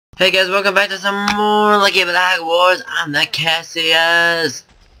Hey guys, welcome back to some more Lucky Black Wars on the Cassius.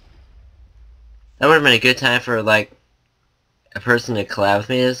 That would have been a good time for like a person to collab with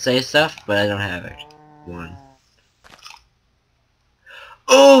me to say stuff, but I don't have it. One.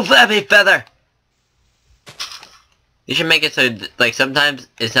 Oh, Flabby Feather! You should make it so like sometimes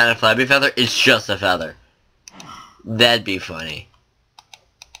it's not a Flabby Feather, it's just a feather. That'd be funny.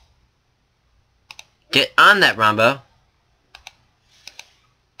 Get on that, Rombo.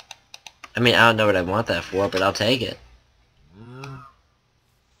 I mean, I don't know what I want that for, but I'll take it.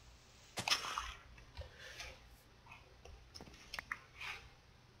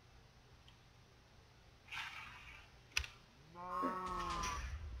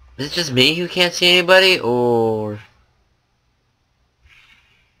 Is it just me who can't see anybody, or...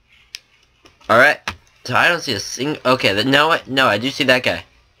 Alright, so I don't see a single... Okay, no, I do see that guy.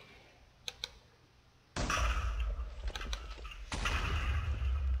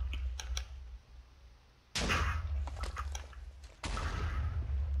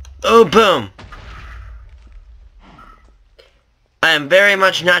 Oh, boom! I am very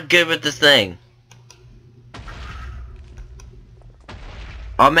much not good with this thing.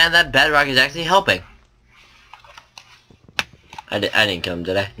 Oh man, that bedrock is actually helping. I didn't kill him,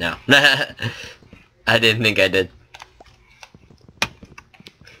 did I? No. I didn't think I did.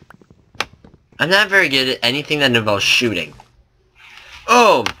 I'm not very good at anything that involves shooting.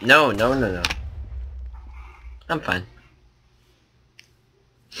 Oh! No. I'm fine.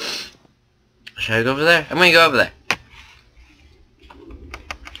 Should I go over there? I'm gonna go over there.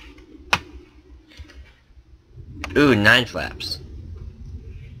 Ooh, 9 flaps.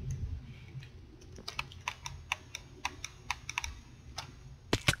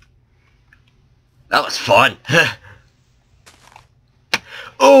 That was fun!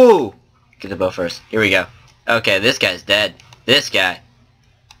 Ooh! Get the bow first. Here we go. Okay, this guy's dead. This guy.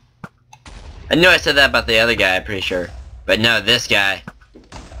 I knew I said that about the other guy, I'm pretty sure. But no, this guy.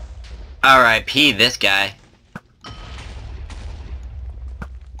 R.I.P. this guy.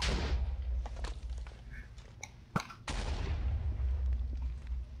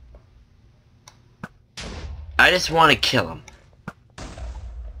 I just want to kill him.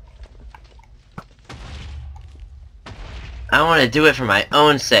 I want to do it for my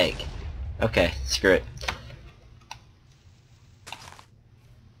own sake. Okay, screw it.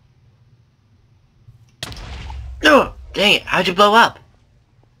 No! Dang it, how'd you blow up?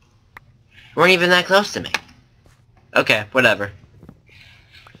 You weren't even that close to me. Okay, whatever.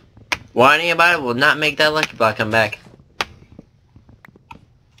 Whining about it will not make that lucky block come back.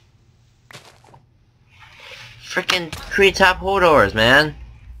 Frickin' treetop holders, man.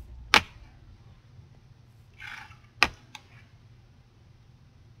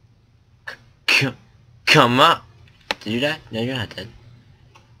 Come up. Did you die? No, you're not dead.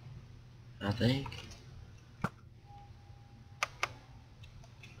 I don't think.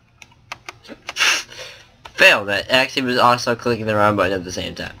 Failed. That actually was also clicking the wrong button at the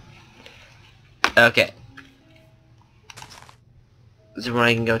same time. Okay. Is there one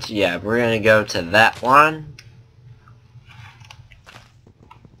I can go to? Yeah, we're gonna go to that one.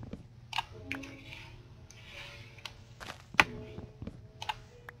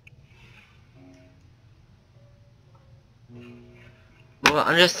 Well,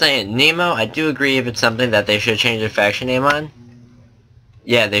 I'm just saying, Nemo, I do agree if it's something that they should change their faction name on.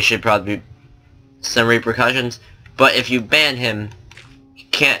 Yeah, they should probably be some repercussions. But if you ban him, you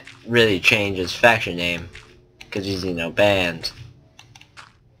can't really change his faction name. Because he's, you know, banned.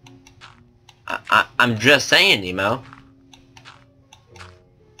 I'm just saying, Nemo.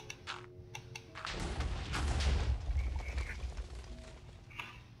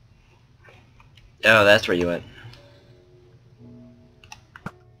 Oh, that's where you went.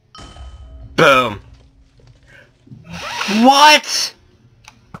 Boom. What?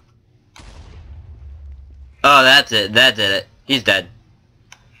 Oh, that's it. That did it. He's dead.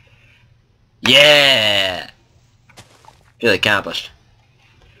 Yeah. Feel accomplished.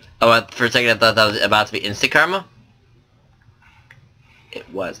 Oh, for a second I thought that was about to be instant karma. It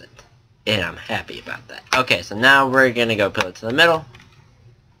wasn't. And I'm happy about that. Okay, so now we're gonna go put it to the middle.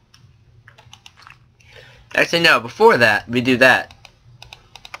 Actually, no, before that, we do that.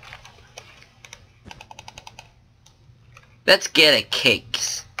 Let's get a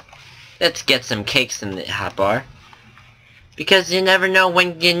cakes. Let's get some cakes in the hot bar. Because you never know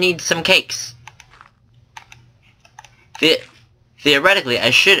when you need some cakes. Theoretically, I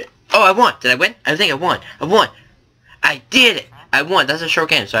should... Oh, I won! Did I win? I think I won. I won! I did it! I won. That's a short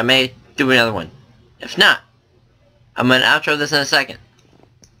game, so I may do another one. If not, I'm gonna outro this in a second.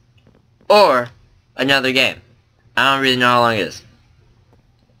 Or another game. I don't really know how long it is.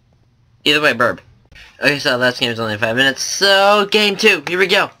 Either way, burb. Okay, so last game is only 5 minutes, so game 2, here we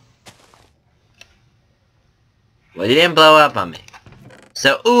go. Well, you didn't blow up on me.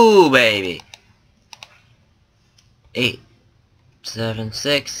 So, ooh, baby. 8, 7,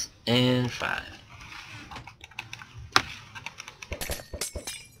 6, and 5.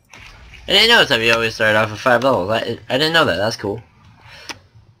 I didn't notice that we always start off with 5 levels. I didn't know that. That's cool.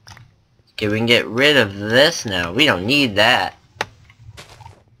 Okay, we can get rid of this now. We don't need that.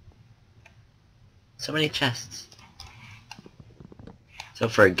 So many chests. So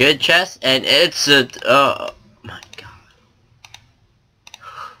for a good chest, and it's a... oh my god.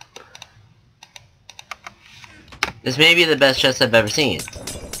 This may be the best chest I've ever seen.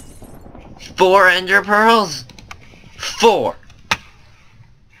 4 ender pearls? 4!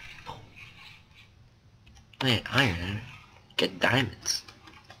 Wait, iron. Get diamonds.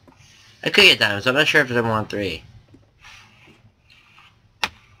 I could get diamonds, I'm not sure if I want 3.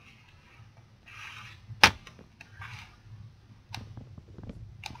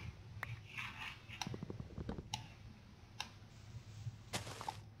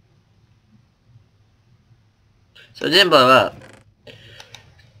 So it didn't blow up.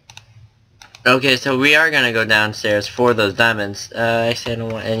 Okay, so we are gonna go downstairs for those diamonds. Actually I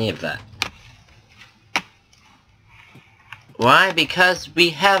don't want any of that. Why? Because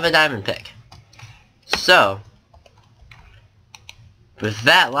we have a diamond pick. So, with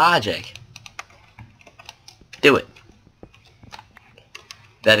that logic, do it.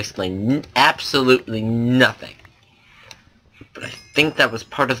 That explained absolutely nothing. But I think that was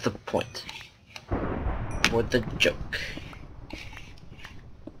part of the point. Or the joke.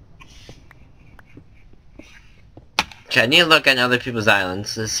 Okay, I need to look at other people's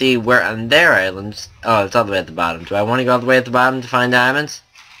islands to see where on their islands... oh, it's all the way at the bottom. Do I want to go all the way at the bottom to find diamonds?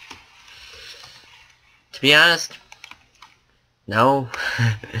 To be honest, no.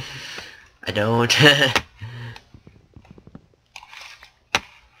 I don't.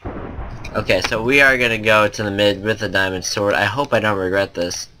 Okay, so we are going to go to the mid with the diamond sword. I hope I don't regret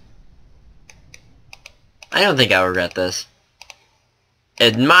this. I don't think I'll regret this.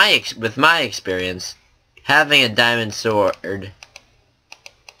 With my experience, having a diamond sword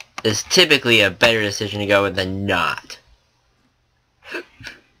is typically a better decision to go with than not.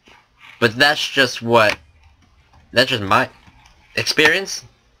 But that's just my experience.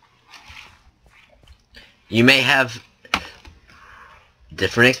 You may have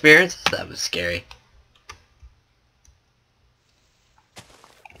different experiences. That was scary.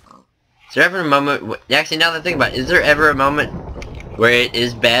 Is there ever a moment... actually, now that I think about it, is there ever a moment where it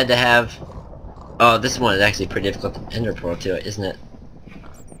is bad to have... oh, this one is actually pretty difficult to enter pearl to it, isn't it?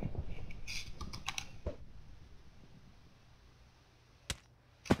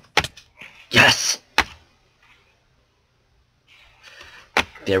 Yes!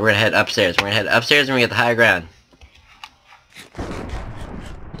 Yeah, we're gonna head upstairs. We're gonna head upstairs and we get the high ground.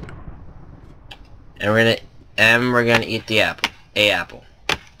 And we're gonna eat the apple. A apple.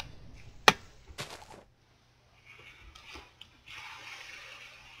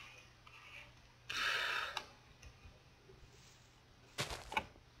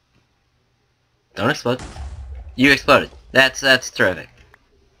 Don't explode. You exploded. That's terrific.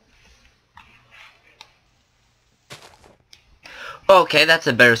 Okay, that's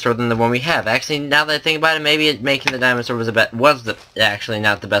a better sword than the one we have. Actually, now that I think about it, maybe making the diamond sword was actually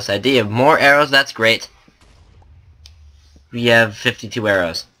not the best idea. More arrows, that's great. We have 52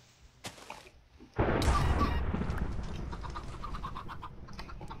 arrows.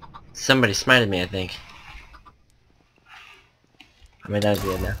 Somebody smited me, I think. How many diamonds do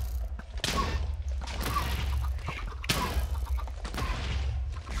we have now?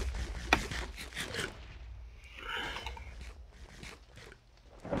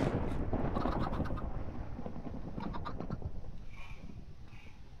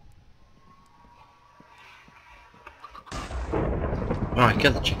 Oh, I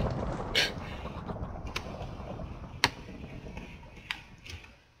killed the chicken.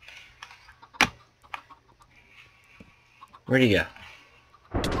 Where'd he go?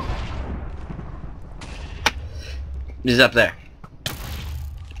 He's up there.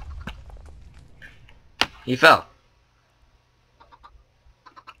 He fell.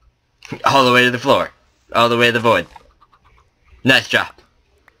 All the way to the floor. All the way to the void. Nice job.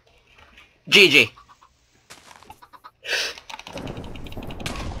 GG.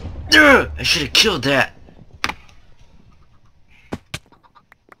 I should have killed that.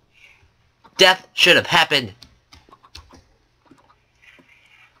 Death should have happened.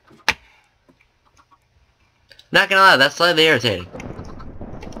 Not gonna lie, that's slightly irritating.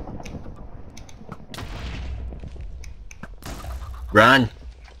 Run.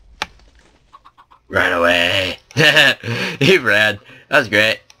 Run away. He ran. That was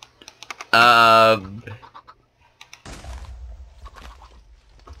great.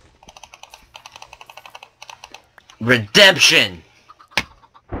 Redemption!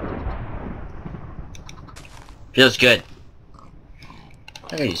 Feels good.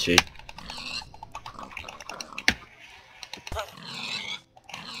 I got use food.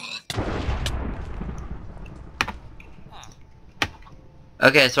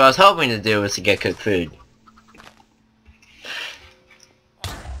 Okay, so what I was hoping to do was to get cooked food.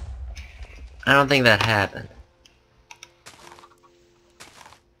 I don't think that happened.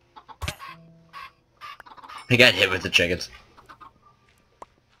 I got hit with the chickens.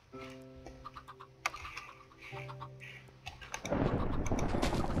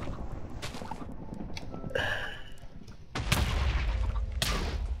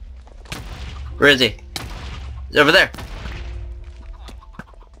 Where is he? He's over there.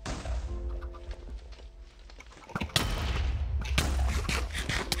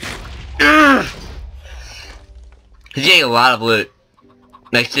 He's getting a lot of loot.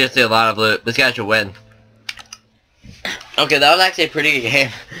 Like, seriously, a lot of loot. This guy should win. Okay, that was actually a pretty good game.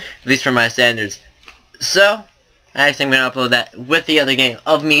 At least for my standards. So, I actually am going to upload that with the other game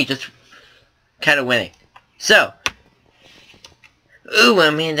of me just kind of winning. So, ooh,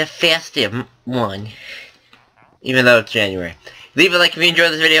 I'm in the festive one. Even though it's January. Leave a like if you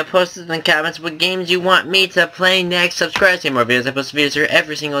enjoyed this video. Post it in the comments what games you want me to play next. Subscribe to see more videos. I post videos here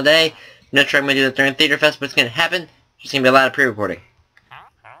every single day. No sure I'm going to do that during Theater Fest, but it's going to happen. There's going to be a lot of pre-recording.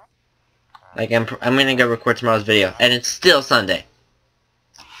 Like, I'm going to go record tomorrow's video. And it's still Sunday.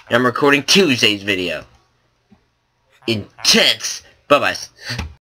 And I'm recording Tuesday's video. Intense. Bye-bye.